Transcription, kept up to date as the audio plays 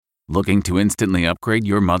Looking to instantly upgrade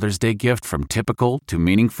your Mother's Day gift from typical to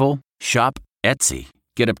meaningful? Shop Etsy.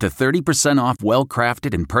 Get up to 30% off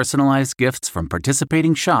well-crafted and personalized gifts from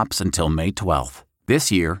participating shops until May 12th. This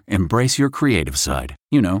year, embrace your creative side.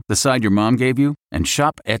 You know, the side your mom gave you. And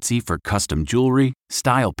shop Etsy for custom jewelry,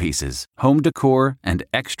 style pieces, home decor, and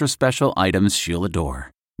extra special items she'll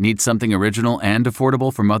adore. Need something original and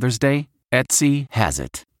affordable for Mother's Day? Etsy has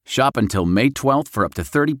it. Shop until May 12th for up to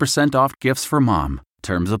 30% off gifts for mom.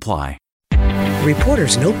 Terms apply.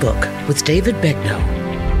 Reporter's Notebook with David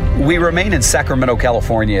Begnaud. We remain in Sacramento,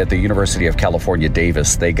 California at the University of California,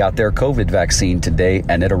 Davis. They got their COVID vaccine today,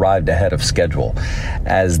 and it arrived ahead of schedule.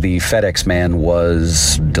 As the FedEx man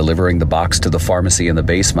was delivering the box to the pharmacy in the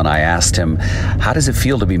basement, I asked him, how does it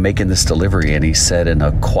feel to be making this delivery? And he said in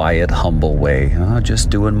a quiet, humble way, just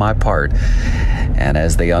doing my part. And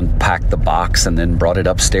as they unpacked the box and then brought it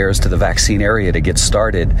upstairs to the vaccine area to get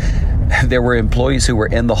started, there were employees who were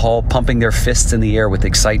in the hall pumping their fists in the air with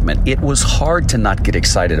excitement. It was hard to not get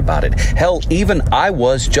excited about it. Hell, even I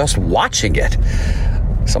was just watching it.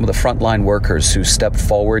 Some of the frontline workers who stepped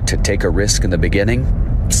forward to take a risk in the beginning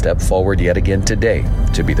step forward yet again today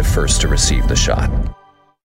to be the first to receive the shot.